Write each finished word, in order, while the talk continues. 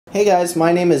Hey guys,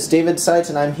 my name is David Sights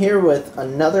and I'm here with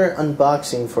another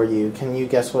unboxing for you. Can you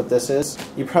guess what this is?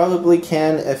 You probably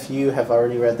can if you have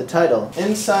already read the title.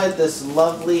 Inside this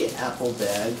lovely Apple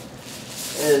bag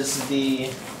is the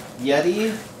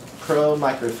Yeti Pro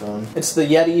Microphone. It's the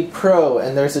Yeti Pro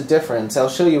and there's a difference. I'll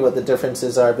show you what the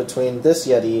differences are between this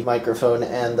Yeti microphone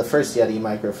and the first Yeti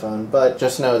microphone, but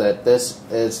just know that this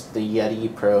is the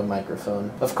Yeti Pro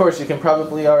microphone. Of course, you can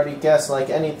probably already guess,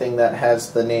 like anything that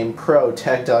has the name Pro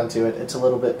tagged onto it, it's a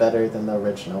little bit better than the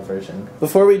original version.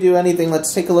 Before we do anything,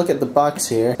 let's take a look at the box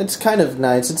here. It's kind of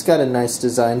nice. It's got a nice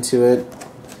design to it.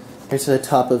 Here's the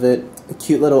top of it. A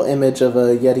cute little image of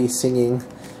a Yeti singing,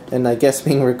 and I guess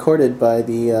being recorded by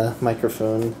the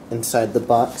microphone inside the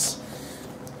box.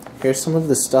 Here's some of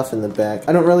the stuff in the back.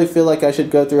 I don't really feel like I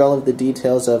should go through all of the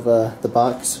details of the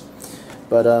box,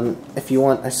 but if you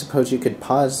want, I suppose you could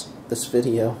pause this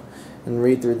video and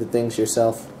read through the things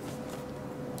yourself.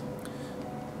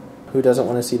 Who doesn't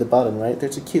want to see the bottom, right?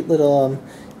 There's a cute little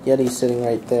Yeti sitting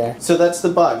right there. So that's the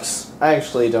box. I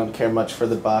actually don't care much for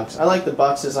the box. I like the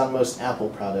boxes on most Apple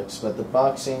products, but the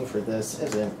boxing for this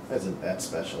isn't that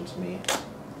special to me.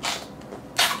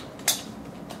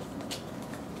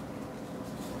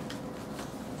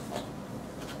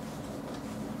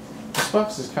 This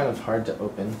box is kind of hard to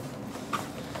open.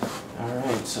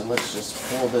 Alright, so let's just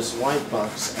pull this white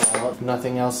box out.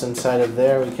 Nothing else inside of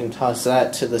there. We can toss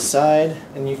that to the side.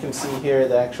 And you can see here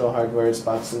the actual hardware is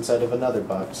boxed inside of another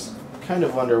box. I kind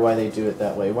of wonder why they do it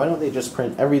that way. Why don't they just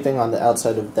print everything on the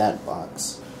outside of that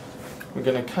box? We're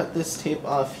going to cut this tape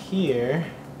off here.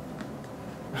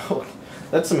 Oh,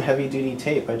 that's some heavy-duty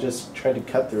tape. I just tried to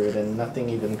cut through it and nothing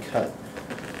even cut.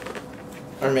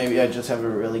 Or maybe I just have a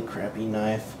really crappy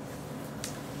knife.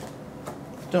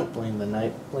 Don't blame the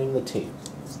knife, blame the tape.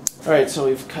 Alright, so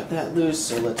we've cut that loose,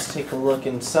 so let's take a look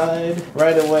inside.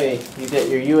 Right away, you get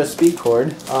your USB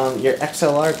cord, your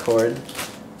XLR cord,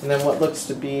 and then what looks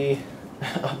to be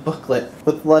a booklet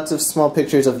with lots of small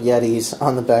pictures of Yetis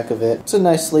on the back of it. It's a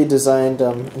nicely designed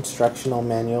instructional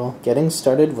manual. Getting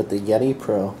started with the Yeti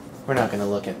Pro. We're not going to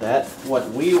look at that. What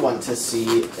we want to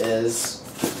see is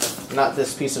not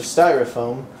this piece of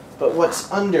styrofoam, but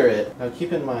what's under it. Now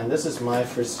keep in mind, this is my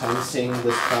first time seeing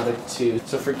this product too,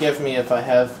 so forgive me if I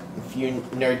have a few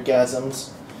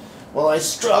nerdgasms. Well, I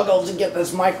struggled to get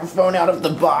this microphone out of the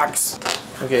box.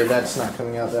 Okay, that's not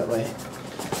coming out that way.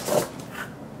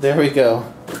 There we go.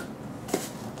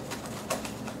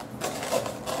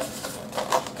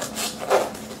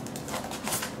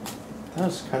 That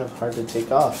was kind of hard to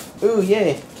take off. Ooh,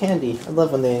 yay! Candy. I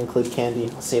love when they include candy.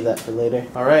 I'll save that for later.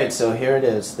 Alright, so here it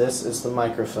is. This is the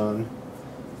microphone.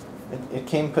 It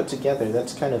came put together.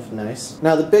 That's kind of nice.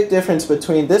 Now, the big difference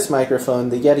between this microphone,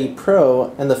 the Yeti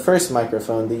Pro, and the first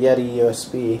microphone, the Yeti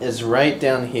USB, is right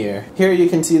down here. Here you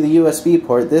can see the USB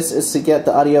port. This is to get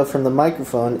the audio from the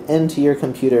microphone into your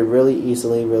computer really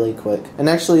easily, really quick. And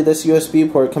actually, this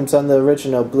USB port comes on the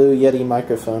original Blue Yeti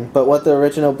microphone. But what the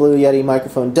original Blue Yeti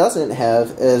microphone doesn't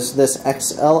have is this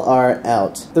XLR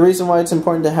out. The reason why it's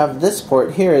important to have this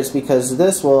port here is because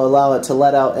this will allow it to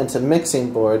let out into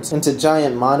mixing boards, into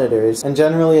giant monitors, and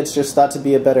generally it's just thought to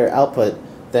be a better output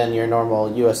than your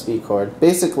normal USB cord.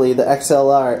 Basically, the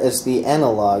XLR is the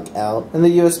analog out, and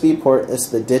the USB port is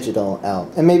the digital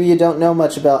out. And maybe you don't know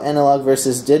much about analog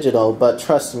versus digital, but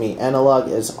trust me, analog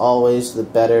is always the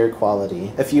better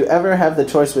quality. If you ever have the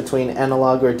choice between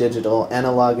analog or digital,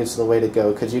 analog is the way to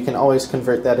go, because you can always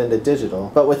convert that into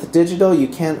digital. But with digital, you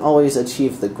can't always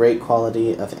achieve the great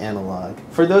quality of analog.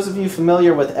 For those of you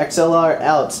familiar with XLR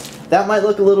outs, that might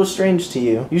look a little strange to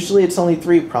you. Usually it's only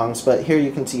 3 prongs, but here you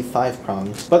can see 5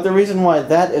 prongs. But the reason why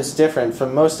that is different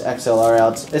from most XLR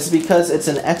outs is because it's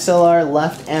an XLR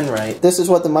left and right. This is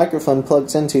what the microphone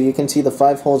plugs into. You can see the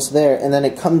 5 holes there, and then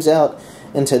it comes out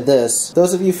into this.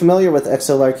 Those of you familiar with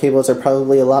XLR cables are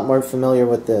probably a lot more familiar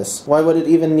with this. Why would it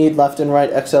even need left and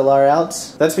right XLR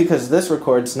outs? That's because this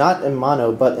records not in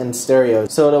mono but in stereo,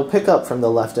 so it'll pick up from the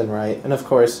left and right, and of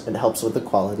course it helps with the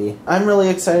quality. I'm really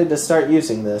excited to start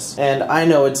using this, and I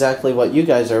know exactly what you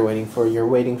guys are waiting for. You're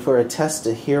waiting for a test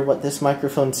to hear what this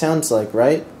microphone sounds like,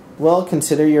 right? Well,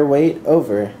 consider your wait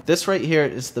over. This right here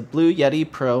is the Blue Yeti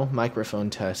Pro microphone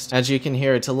test. As you can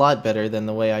hear, it's a lot better than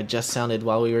the way I just sounded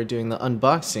while we were doing the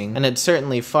unboxing, and it's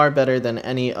certainly far better than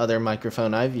any other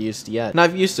microphone I've used yet. And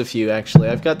I've used a few, actually.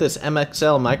 I've got this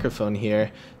MXL microphone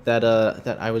here that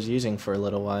I was using for a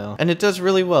little while. And it does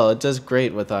really well. It does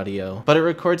great with audio, but it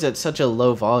records at such a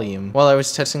low volume. While I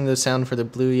was testing the sound for the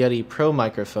Blue Yeti Pro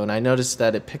microphone, I noticed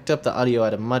that it picked up the audio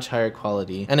at a much higher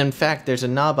quality. And in fact, there's a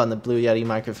knob on the Blue Yeti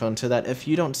microphone so that if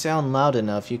you don't sound loud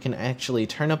enough, you can actually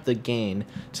turn up the gain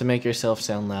to make yourself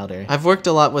sound louder. I've worked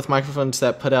a lot with microphones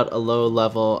that put out a low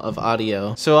level of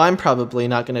audio, so I'm probably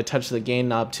not going to touch the gain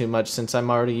knob too much since I'm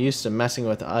already used to messing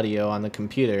with audio on the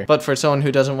computer. But for someone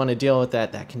who doesn't want to deal with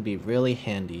that can be really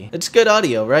handy. It's good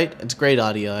audio, right? It's great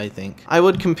audio, I think. I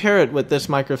would compare it with this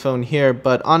microphone here,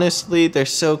 but honestly, they're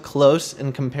so close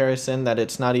in comparison that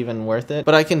it's not even worth it.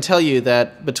 But I can tell you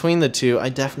that between the two, I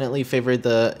definitely favored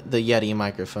the Yeti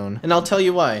microphone. And I'll tell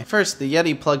you why. First, the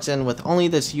Yeti plugs in with only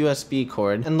this USB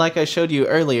cord, and like I showed you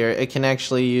earlier, it can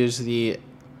actually use the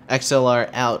XLR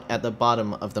out at the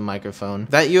bottom of the microphone.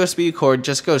 That USB cord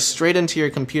just goes straight into your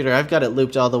computer. I've got it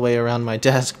looped all the way around my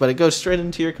desk, but it goes straight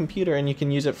into your computer and you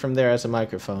can use it from there as a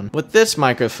microphone. With this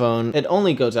microphone, it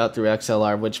only goes out through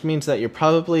XLR, which means that you're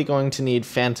probably going to need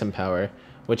phantom power,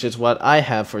 which is what I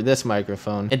have for this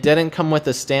microphone. It didn't come with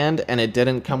a stand, and it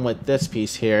didn't come with this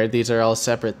piece here. These are all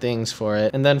separate things for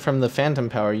it. And then from the phantom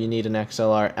power, you need an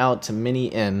XLR out to mini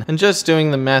in. And just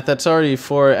doing the math, that's already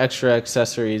 4 extra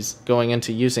accessories going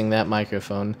into using that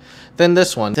microphone. Then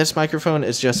this one. This microphone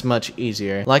is just much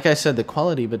easier. Like I said, the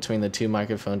quality between the two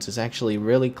microphones is actually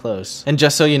really close. And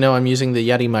just so you know, I'm using the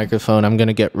Yeti microphone. I'm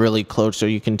gonna get really close so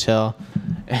you can tell.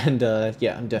 And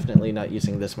yeah, I'm definitely not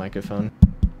using this microphone.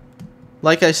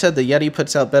 Like I said, the Yeti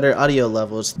puts out better audio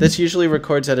levels. This usually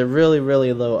records at a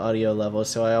really low audio level,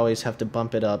 so I always have to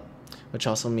bump it up, which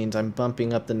also means I'm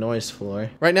bumping up the noise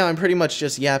floor. Right now I'm pretty much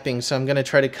just yapping, so I'm gonna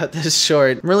try to cut this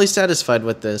short. I'm really satisfied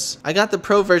with this. I got the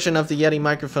Pro version of the Yeti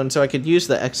microphone so I could use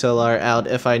the XLR out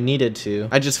if I needed to.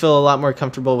 I just feel a lot more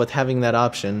comfortable with having that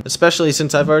option, especially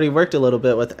since I've already worked a little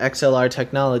bit with XLR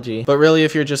technology. But really,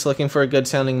 if you're just looking for a good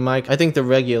sounding mic, I think the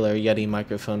regular Yeti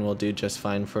microphone will do just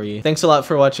fine for you. Thanks a lot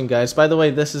for watching, guys. By the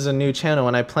way, this is a new channel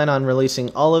and I plan on releasing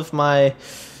all of my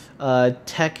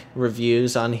tech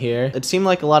reviews on here. It seemed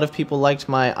like a lot of people liked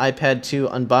my iPad 2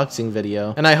 unboxing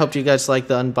video, and I hope you guys like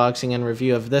the unboxing and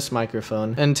review of this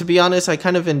microphone. And to be honest, I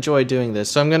kind of enjoy doing this,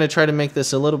 so I'm gonna try to make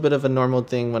this a little bit of a normal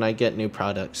thing when I get new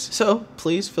products. So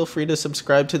please feel free to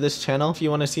subscribe to this channel if you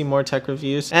want to see more tech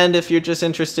reviews, and if you're just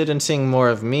interested in seeing more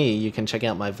of me, you can check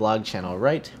out my vlog channel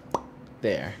right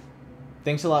there.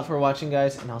 Thanks a lot for watching,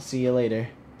 guys, and I'll see you later.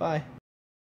 Bye.